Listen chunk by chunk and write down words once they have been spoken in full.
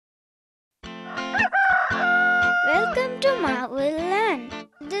Marvel Land.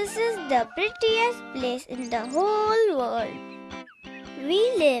 This is the prettiest place in the whole world. We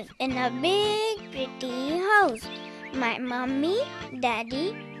live in a big, pretty house. My mommy,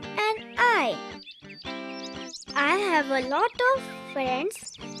 daddy, and I. I have a lot of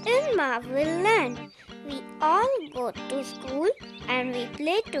friends in Marvel Land. We all go to school and we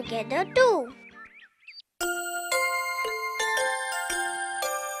play together too.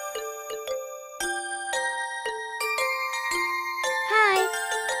 Hi.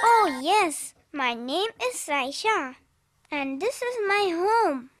 Oh yes, my name is Saisha and this is my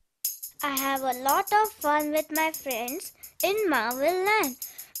home. I have a lot of fun with my friends in Marvel Land.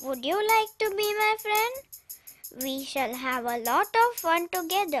 Would you like to be my friend? We shall have a lot of fun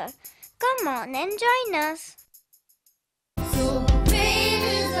together. Come on and join us. So great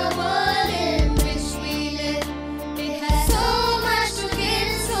is the world in which we live. It has so much to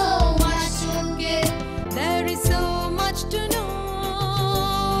give, so much to give. There is so much to know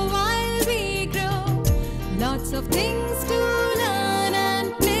while we grow. Lots of things to learn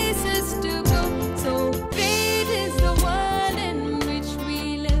and places to go. So great is the world in which we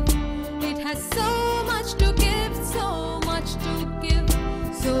live. It has so much to give, so much to give.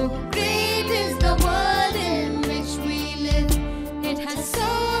 So great is the world in which we live. It has so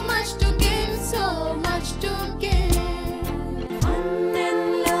much to give, so much to give. Fun and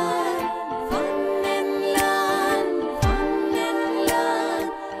learn, fun and learn, fun and learn,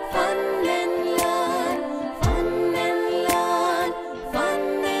 fun and learn, fun and learn,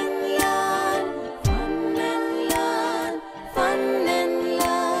 fun and learn, fun and learn, fun and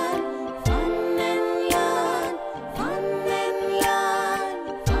learn, fun and learn, fun and learn,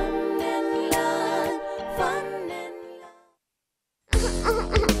 fun and learn, fun and learn.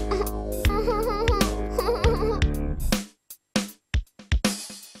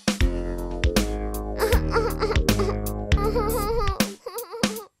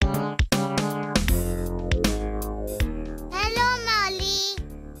 Hello, Molly.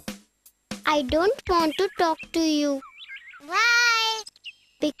 I don't want to talk to you. Why?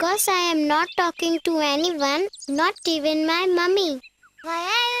 Because I am not talking to anyone, not even my mummy. Why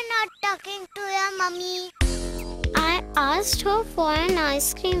are you not talking to your mummy? I asked her for an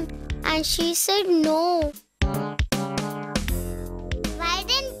ice cream and she said no. Why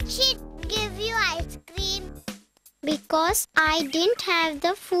didn't she give you ice cream? Because I didn't have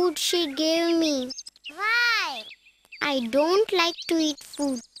the food she gave me. Why? I don't like to eat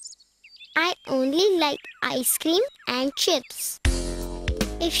food. I only like ice cream and chips.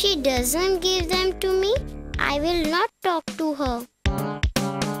 If she doesn't give them to me, I will not talk to her.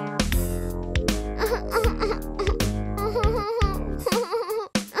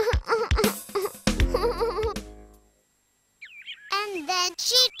 And then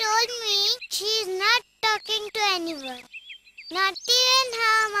she told me she's not talking to anyone, not even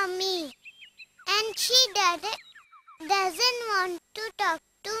her mummy. And she doesn't want to talk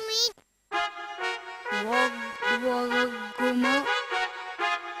to me.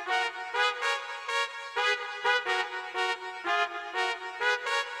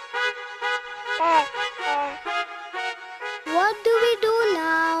 What do we do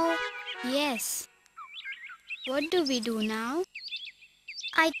now? Yes. What do we do now?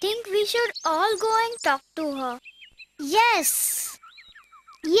 I think we should all go and talk to her. Yes.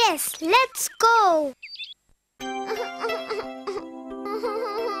 Yes, let's go.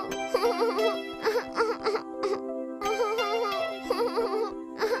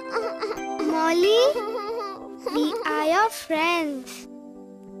 Molly, we are your friends.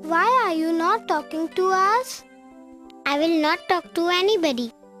 Why are you not talking to us? I will not talk to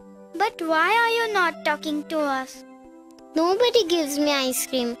anybody. But why are you not talking to us? Nobody gives me ice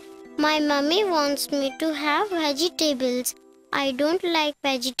cream. My mummy wants me to have vegetables. I don't like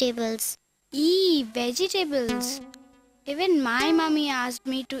vegetables. Eee, vegetables. Even my mummy asked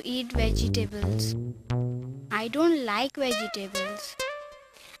me to eat vegetables. I don't like vegetables.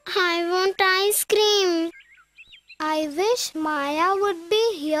 I want ice cream. I wish Maya would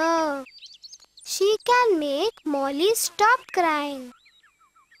be here. She can make Molly stop crying.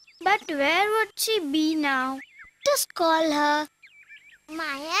 But where would she be now? Just call her.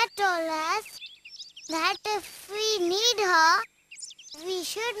 Maya told us that if we need her, we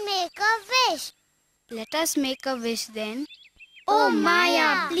should make a wish. Let us make a wish then. Oh,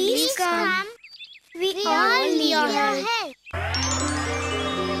 Maya, please come. We all need your help.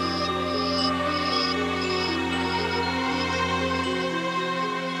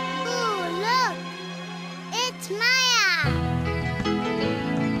 Oh, look. It's Maya.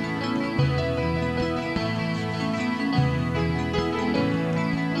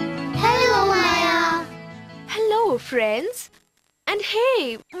 friends. And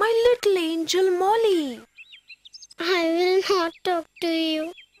hey, my little angel Molly. I will not talk to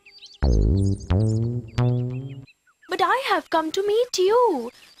you. But I have come to meet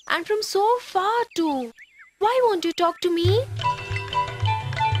you. And from so far too. Why won't you talk to me?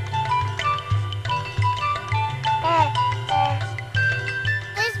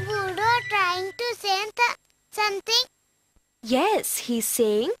 Is Buddha trying to say something? Yes, he's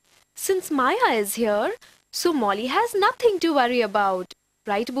saying, since Maya is here, so Molly has nothing to worry about.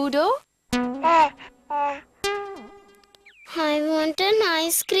 Right, Budo? I want an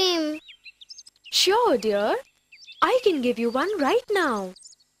ice cream. Sure, dear. I can give you one right now.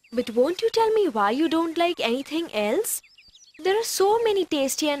 But won't you tell me why you don't like anything else? There are so many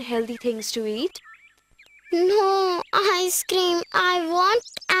tasty and healthy things to eat. No, ice cream. I want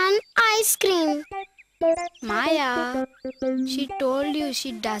an ice cream. Maya, she told you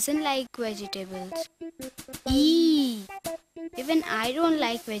she doesn't like vegetables. Eee! Even I don't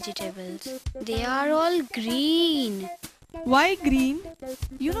like vegetables. They are all green. Why green?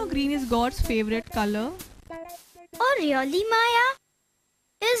 You know green is God's favorite color. Oh, really, Maya?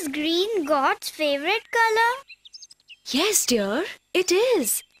 Is green God's favorite color? Yes, dear, it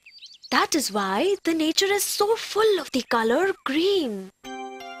is. That is why the nature is so full of the color green.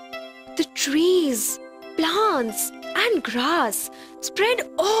 The trees, plants, and grass spread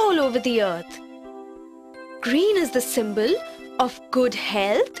all over the earth. Green is the symbol of good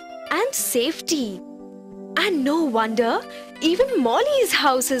health and safety. And no wonder, even Molly's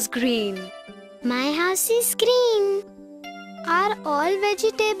house is green. My house is green. Are all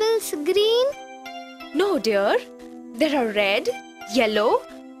vegetables green? No, dear. There are red, yellow,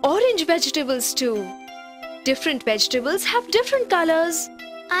 orange vegetables too. Different vegetables have different colors.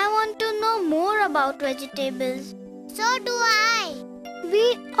 I want to know more about vegetables. So do I.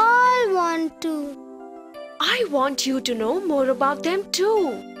 We all want to. I want you to know more about them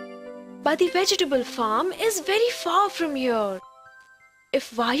too. But the vegetable farm is very far from here. If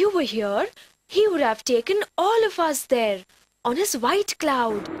Vayu were here, he would have taken all of us there on his white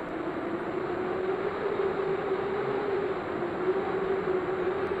cloud.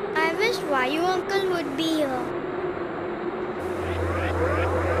 I wish Vayu uncle would be here.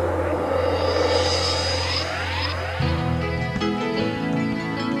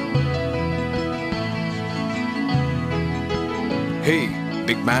 Hey,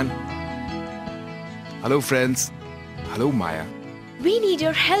 big man. Hello, friends. Hello, Maya. We need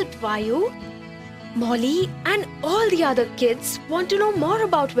your help, Vayu. Molly and all the other kids want to know more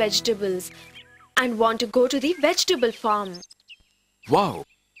about vegetables and want to go to the vegetable farm. Wow,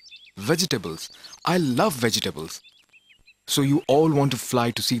 vegetables. I love vegetables. So you all want to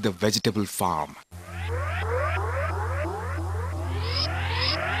fly to see the vegetable farm.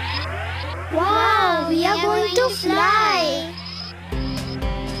 Wow, we are going to fly.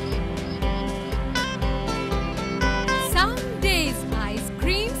 Some days ice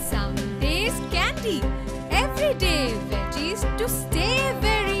cream, some days candy. Every day veggies to stay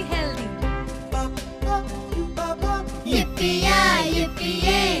very healthy. Yippee-yay,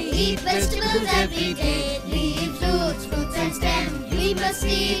 yippee-yay, eat vegetables every day. Leaves, roots, fruits and stems, we must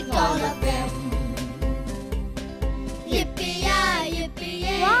eat all of them. Yippee-yay,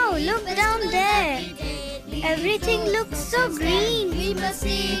 yippee-yay. Wow, look down there. Everything looks so green. We must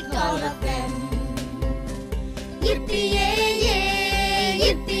eat all of them. Yippee-yay,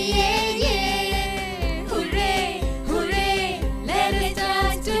 yippee-yay. Hooray, hooray, let us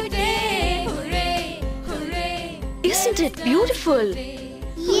dance today. Hooray, hooray. Isn't it beautiful?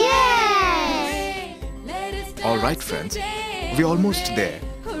 Yes. Let us dance All right, friends. today. We're almost there.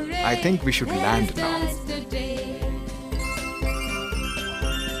 Hooray, I think we should let us land now. dance today.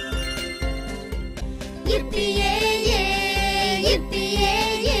 Yippee-yay,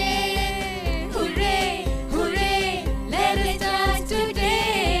 yippee-yay. Hooray, hooray, let us dance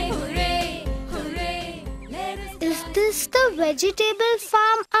today. Hooray, hooray, let us Is this the vegetable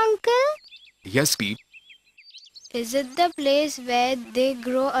farm, Uncle? Yes, Pete. Is it the place where they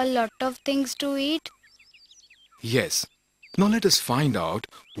grow a lot of things to eat? Yes. Now let us find out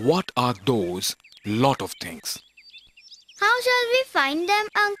what are those lot of things. How shall we find them,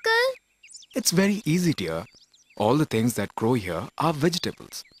 Uncle? It's very easy, dear. All the things that grow here are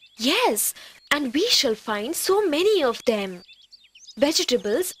vegetables. Yes, and we shall find so many of them.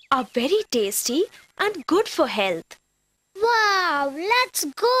 Vegetables are very tasty and good for health. Wow, let's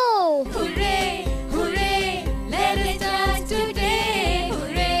go. Hooray, hooray, let us dance today.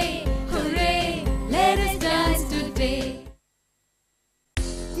 Hooray, hooray, let us dance today.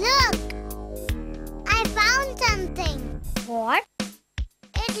 Look, I found something. What?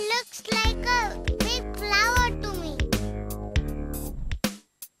 It looks like a big flower to me.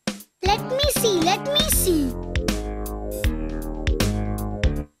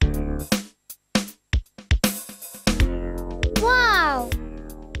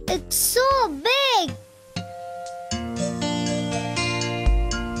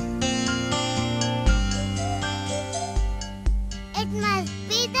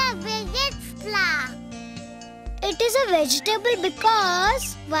 vegetable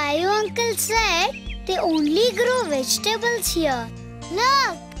because Vayu uncle said they only grow vegetables here.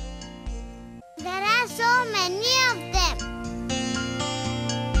 Look! There are so many of them.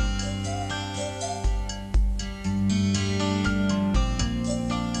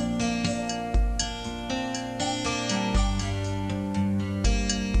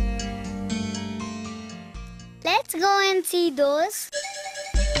 Let's go and see those.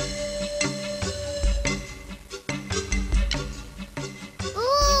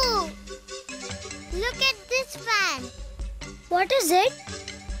 Ooh! Look at this fan. What is it?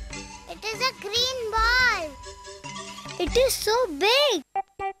 It is a green ball. It is so big.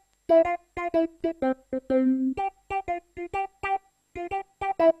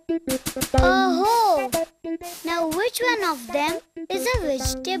 Oh! Now which one of them is a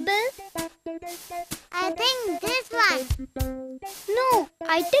vegetable? I think this one. No,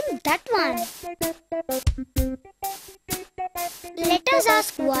 I think that one. Let us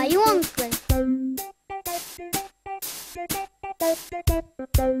ask Vayu uncle.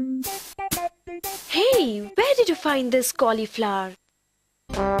 Hey, where did you find this cauliflower?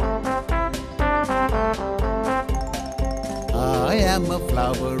 I am a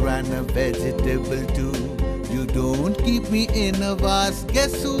flower and a vegetable too. You don't keep me in a vase.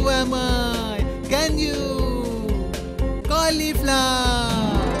 Guess who am I? Can you?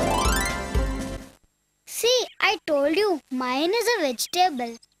 Cauliflower! See, I told you, mine is a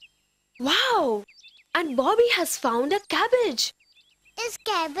vegetable. Wow! And Bobby has found a cabbage. Is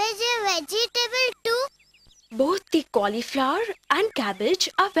cabbage a vegetable too? Both the cauliflower and cabbage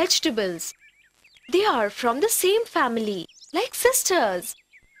are vegetables. They are from the same family, like sisters.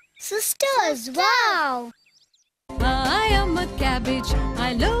 Sisters, wow! I am a cabbage,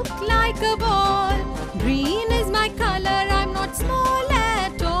 I look like a ball. Green is my color, I'm not small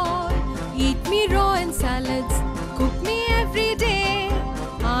at all. Eat me raw in salads, cook me every day.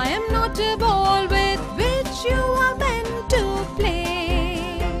 I am not a ball with which you are meant to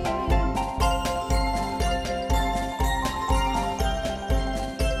play.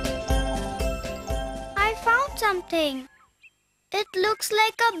 I found something. It looks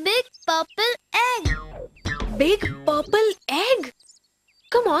like a big purple egg. Big purple egg?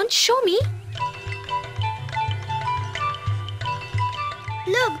 Come on, show me.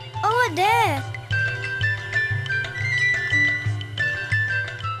 Look, over there.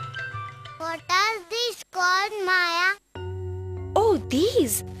 What are these called, Maya? Oh,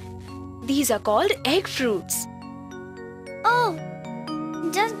 these. These are called egg fruits. Oh,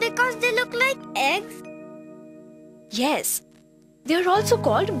 just because they look like eggs? Yes, they are also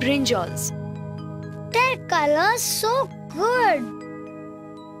called brinjals. Their color's so good.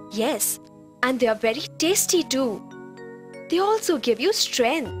 Yes, and they are very tasty too. They also give you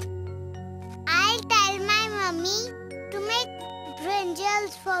strength. I'll tell my mummy to make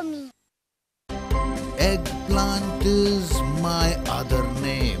brinjals for me. Eggplant is my other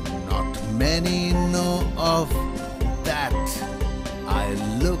name. Not many know of that. I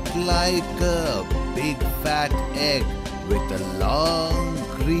look like a big fat egg with a long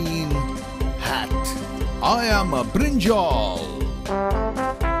green hat. I am a brinjal.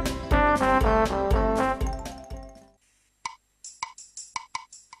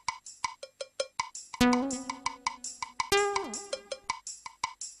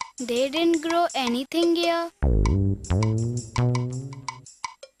 They didn't grow anything here.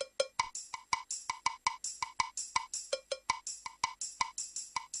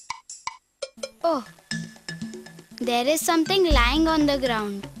 Oh, there is something lying on the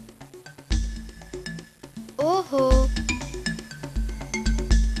ground. Oh ho!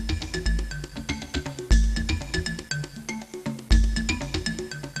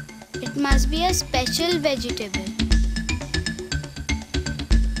 It must be a special vegetable.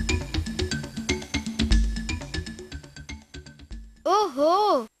 Oh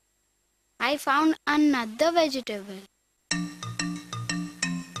ho! I found another vegetable.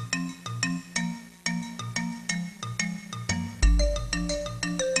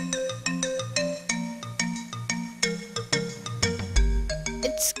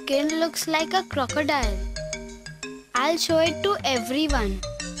 Its skin looks like a crocodile. I'll show it to everyone.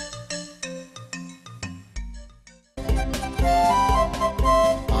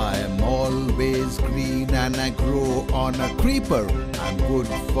 I am always green and I grow on a creeper. I'm good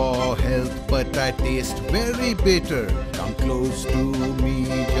for health, but I taste very bitter. Come close to me,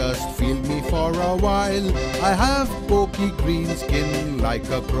 just feel me for a while. I have pokey green skin like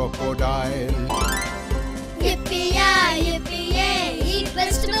a crocodile. Yippee-yay, eat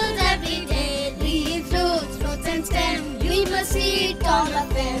vegetables every day. Leaves, roots, fruits and stem, we must eat all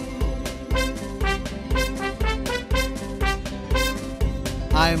of them.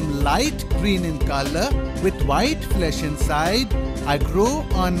 I'm light green in color with white flesh inside. I grow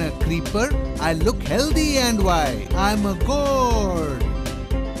on a creeper. I look healthy and white. I'm a gourd.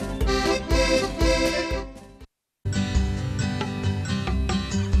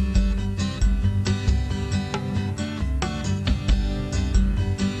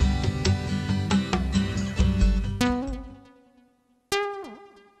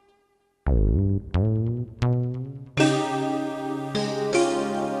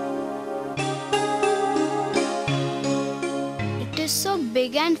 It is so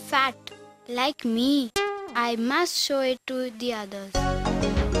big and fat, like me. I must show it to the others.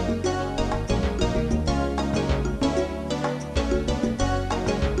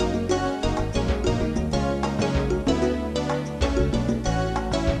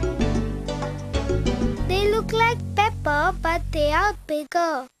 They look like pepper, but they are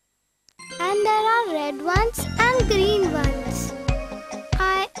bigger. And there are red ones and green ones.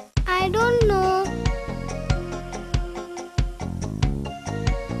 I don't know.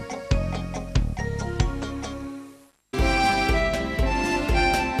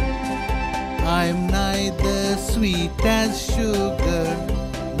 I'm neither sweet as sugar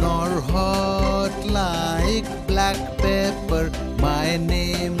nor hot like black pepper. My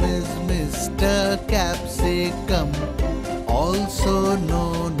name is Mr. Capsicum, also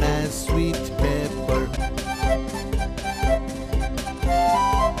known as sweet pepper.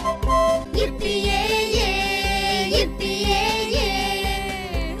 Yippee-yay-yay,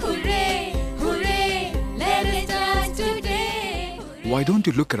 yippee-yay-yay. Hooray, hooray, let us dance today. Why don't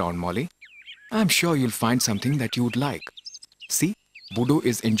you look around, Molly? I'm sure you'll find something that you would like. See, Budo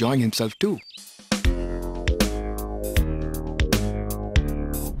is enjoying himself too.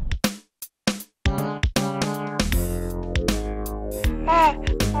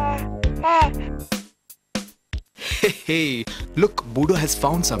 Hey, look, Budo has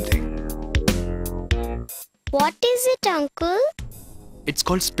found something. What is it, Uncle? It's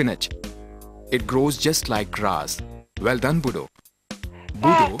called spinach. It grows just like grass. Well done, Budo.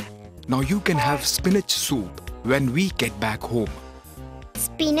 Budo, now you can have spinach soup when we get back home.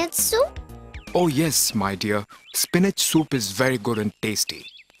 Spinach soup? Oh yes, my dear. Spinach soup is very good and tasty.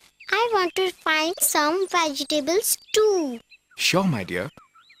 I want to find some vegetables too. Sure, my dear.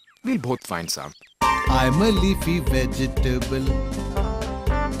 We'll both find some. I'm a leafy vegetable.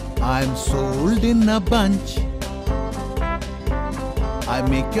 I'm sold in a bunch. I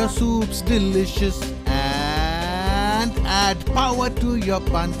make your soups delicious and add power to your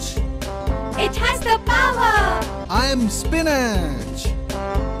punch. It has the power. I'm spinach.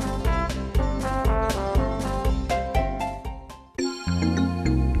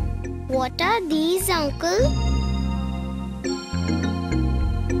 What are these, Uncle?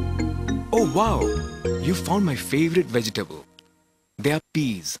 Oh wow! You found my favorite vegetable. They are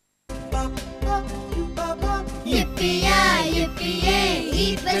peas. Yippee-yay, yippee-yay,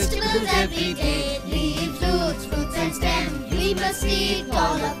 eat vegetables every day. Leaves, roots, fruits and stems, we must eat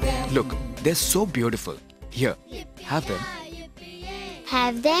all of them. Look, they're so beautiful. Here, have them.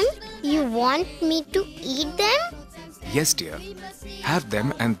 Have them? You want me to eat them? Yes, dear. Have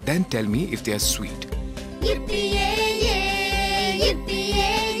them and then tell me if they are sweet. Yippee-yay-yay,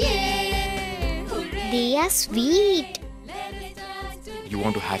 yippee-yay-yay, hooray. They are sweet. You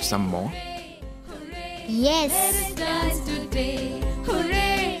want to have some more? Yes. Let us dance today.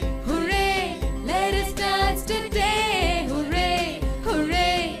 Hooray, hooray. Let us dance today. Hooray,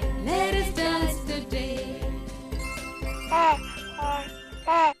 hooray. Let us dance today.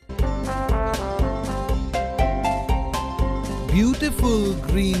 Beautiful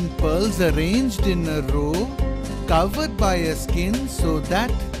green pearls arranged in a row, covered by a skin so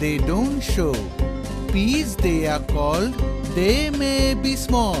that they don't show. Peas they are called, they may be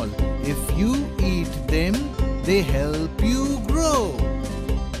small. If you eat them, they help you grow.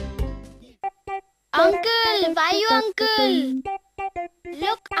 Uncle, Vayu uncle.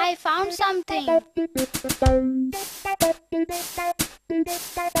 Look, I found something.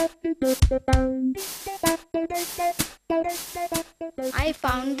 I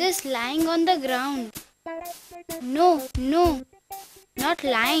found this lying on the ground. No, not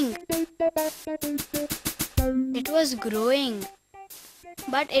lying. It was growing,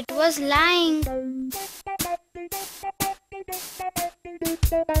 but it was lying.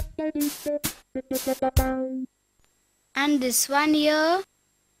 And this one here,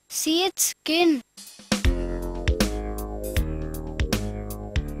 see its skin.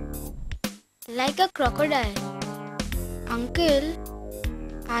 Like a crocodile. Uncle,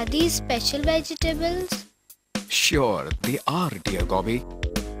 are these special vegetables? Sure, they are, dear Gobby.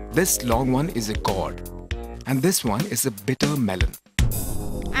 This long one is a gourd, and this one is a bitter melon.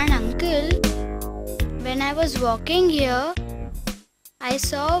 And uncle, when I was walking here, I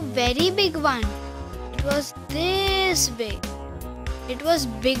saw a very big one. It was this big. It was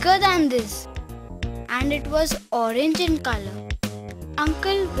bigger than this. And it was orange in color.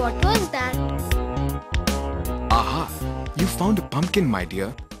 Uncle, what was that? Aha! You found a pumpkin, my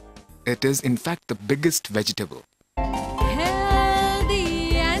dear. It is in fact the biggest vegetable.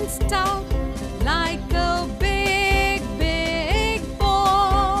 Healthy and stout, like a big, big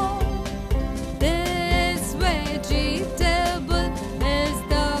ball. This vegetable is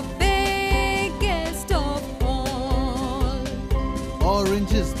the biggest of all.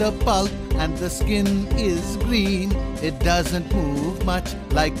 Orange is the pulp and the skin is green. It doesn't move much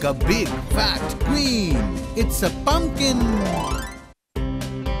like a big fat queen. It's a pumpkin.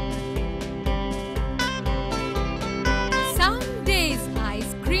 Some days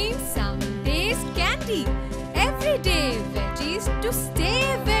ice cream, some days candy. Every day veggies to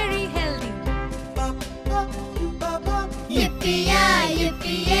stay very healthy. Yippee-yi,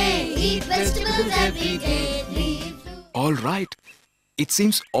 yippee-yay, eat vegetables every day. Leave All right. It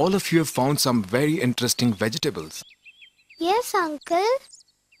seems all of you have found some very interesting vegetables. Yes, uncle.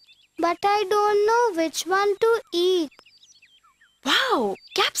 But I don't know which one to eat. Wow,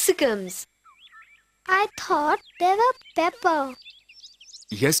 capsicums. I thought they were pepper.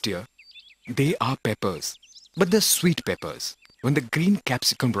 Yes, dear. They are peppers. But they're sweet peppers. When the green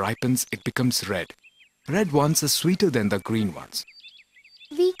capsicum ripens, it becomes red. Red ones are sweeter than the green ones.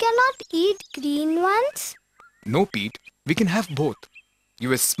 We cannot eat green ones. No, Pete. We can have both. You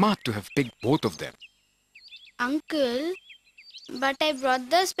were smart to have picked both of them. Uncle, but I brought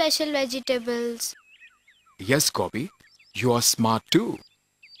the special vegetables. Yes, Cobby. You are smart too.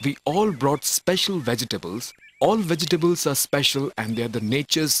 We all brought special vegetables. All vegetables are special and they are the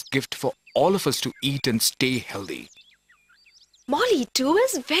nature's gift for all of us to eat and stay healthy. Molly too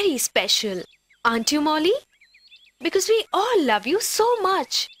is very special. Aren't you, Molly? Because we all love you so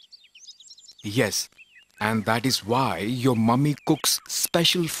much. Yes, and that is why your mummy cooks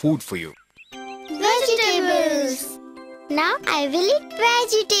special food for you. Vegetables. Now I will eat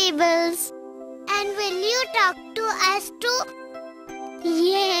vegetables. And will you talk to us too?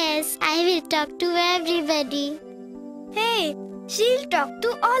 Yes, I will talk to everybody. Hey, she'll talk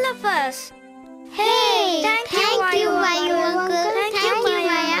to all of us. Hey, thank you, Vayu uncle. Thank you,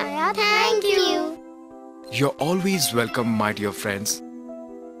 Maya. Thank you. You're always welcome, my dear friends.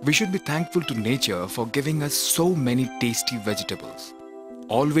 We should be thankful to nature for giving us so many tasty vegetables.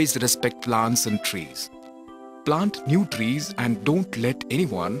 Always respect plants and trees. Plant new trees and don't let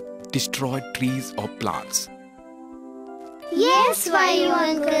anyone destroy trees or plants. Yes, Vayu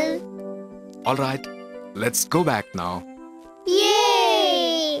uncle. Alright, let's go back now.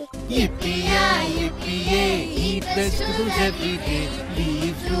 Yay! Yippee-yi, yippee-yay, eat vegetables every day.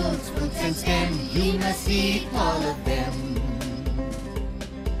 Leaves, roots, fruits and stem, you must eat all of them.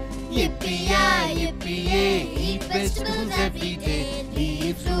 Yippee-yi, yippee-yay, eat vegetables every day.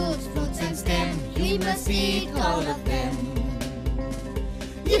 Leaves, roots, fruits and stem, you must eat all of them.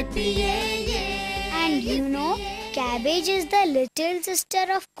 Yippee-yay-yay. And you know, cabbage is the little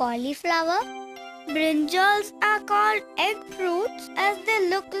sister of cauliflower. Brinjals are called egg fruits as they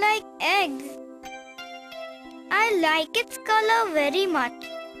look like eggs. I like its color very much.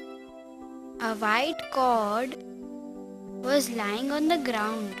 A white cord was lying on the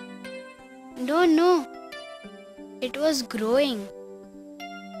ground. No, it was growing,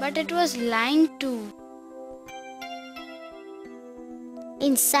 but it was lying too.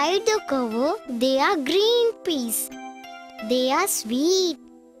 Inside the cover, they are green peas. They are sweet.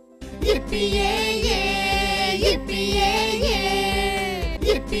 Yippee-yay-yay, yippee-yay-yay,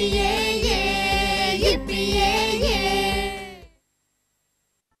 yippee-yay-yay, yippee-yay-yay.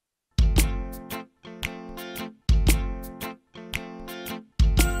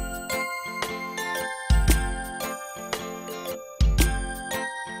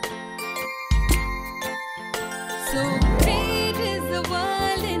 So great is the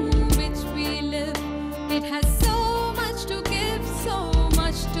world in which we live. It has so much to give, so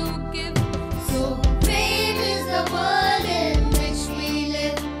much to give. So great is the world in which we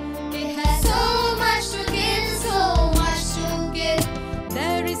live. It has so much to give, so much to give.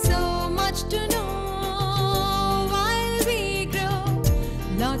 There is so much to know while we grow.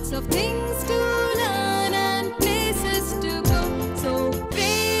 Lots of things to learn and places to go. So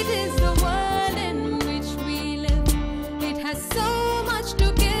great is the world in which we live. It has so much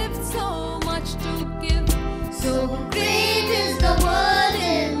to give, so much to give. So great is the world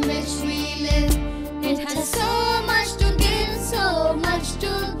in which we live. It has so much to give, so much to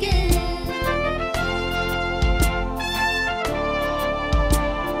give.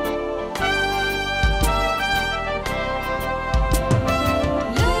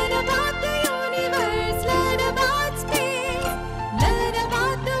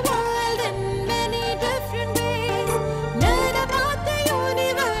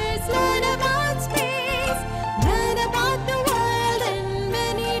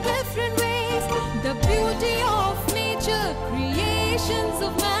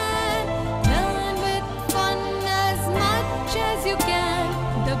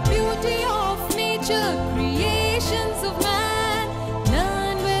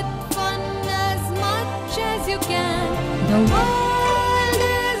 The world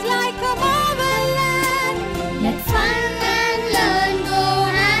is like a marvel land. Let fun and learn go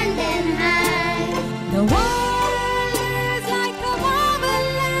hand in hand. The world is like a marvel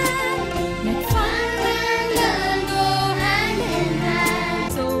land. Let fun and learn go hand in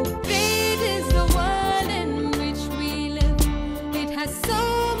hand. So great is the world in which we live. It has so